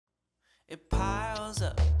piles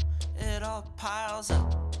up, it all piles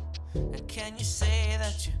up. And can you say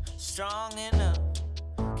that you're strong enough?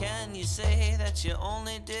 Can you say that you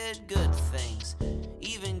only did good things,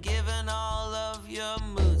 even given all of your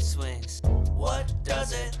mood swings? What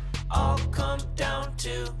does it all come down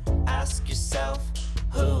to? Ask yourself,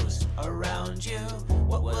 who's around you?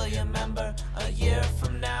 What will you remember a year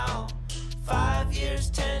from now? 5 years,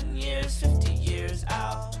 10 years, 50 years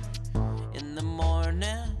out. In the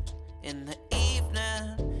morning, in the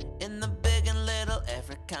evening, in the big and little,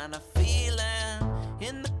 every kind of feeling.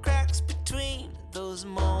 In the cracks between those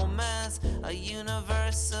moments, a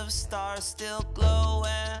universe of stars still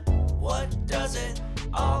glowing. What does it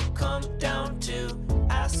all come down to?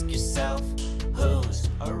 Ask yourself, who's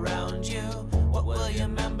around you? What will you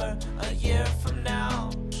remember a year from now?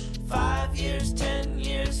 5 years, 10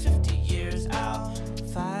 years, 50 years out.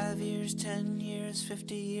 5 years, 10 years,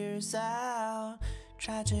 50 years out.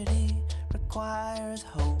 Tragedy requires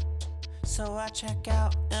hope, so I check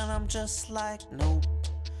out and I'm just like, nope.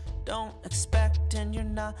 Don't expect and you're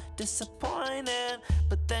not disappointed,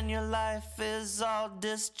 but then your life is all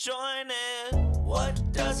disjointed. What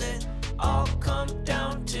does it all come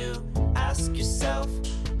down to? Ask yourself,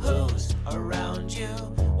 who's around you?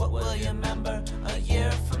 What will you remember a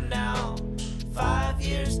year from now? 5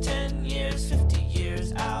 years, 10 years, 50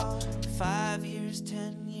 years out. 5 years,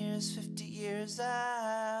 10 years, 50 years out.